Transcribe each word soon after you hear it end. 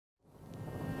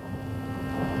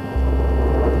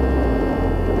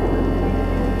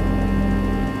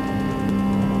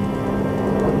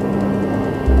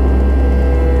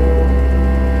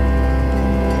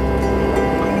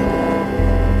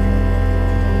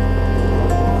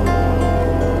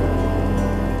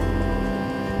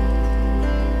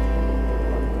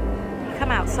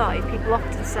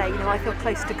say, you know, I feel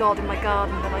closer to God in my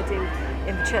garden than I do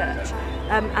in the church.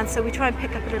 And so we try and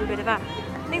pick up a little bit of that.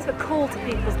 Things that call to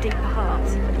people's deeper heart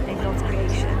in God's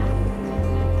creation.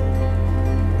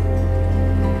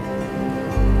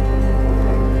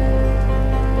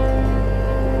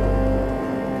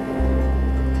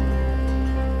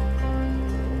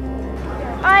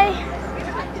 I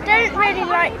don't really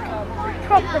like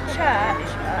proper church,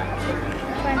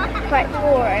 I find it quite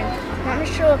boring. I'm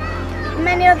sure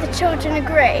many other children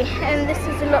agree, and this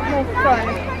is a lot more fun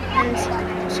and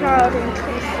child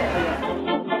inclusive.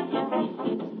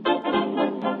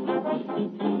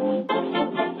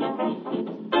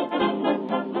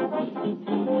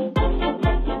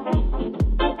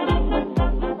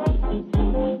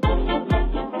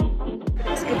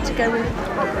 It's good to go with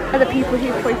other people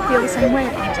who probably feel the same way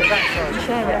about it and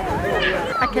share it.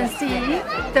 I can see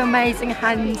the amazing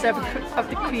hands of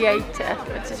the Creator,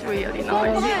 which is really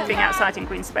nice. Being outside in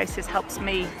green spaces helps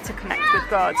me to connect with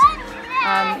God,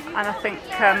 and I think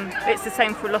it's the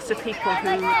same for a lot of people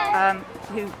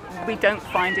who we don't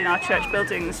find in our church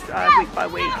buildings week by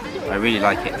week. I really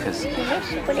like it because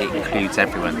it includes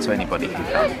everyone, so anybody can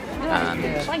come, and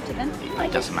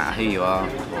it doesn't matter who you are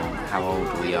or how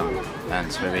old we are,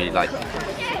 and so I really like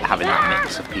having that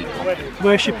mix of people.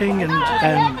 Worshipping and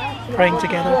praying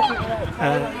together,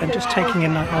 and just taking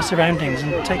in our surroundings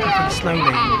and taking things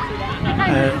slowly,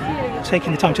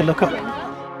 taking the time to look up.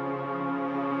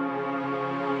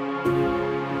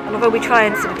 And although we try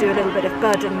and sort of do a little bit of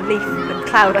bud and leaf and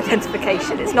cloud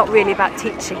identification, it's not really about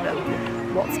teaching them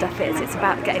what stuff is, it's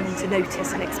about getting them to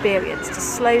notice and experience, to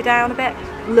slow down a bit,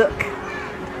 look,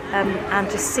 and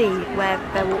just see where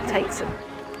their walk takes them.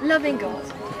 Loving God,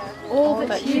 all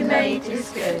that you made is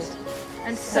good,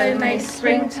 and so may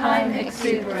springtime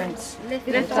exuberance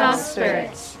lift our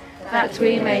spirits, that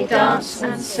we may dance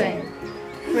and sing,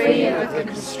 free of the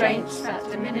constraints that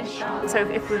diminish our... So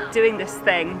if we're doing this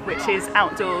thing, which is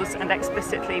outdoors and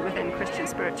explicitly within Christian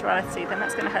spirituality, then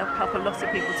that's going to help a lot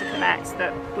of people to connect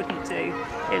that wouldn't do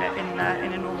in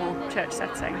a normal church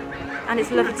setting. And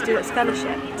it's lovely to do it as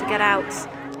fellowship, to get out,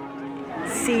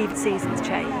 see the seasons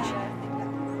change.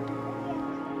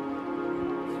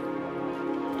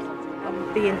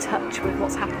 Be in touch with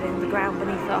what's happening in the ground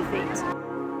beneath our feet.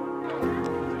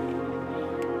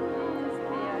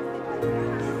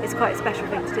 It's quite a special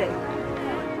thing to do.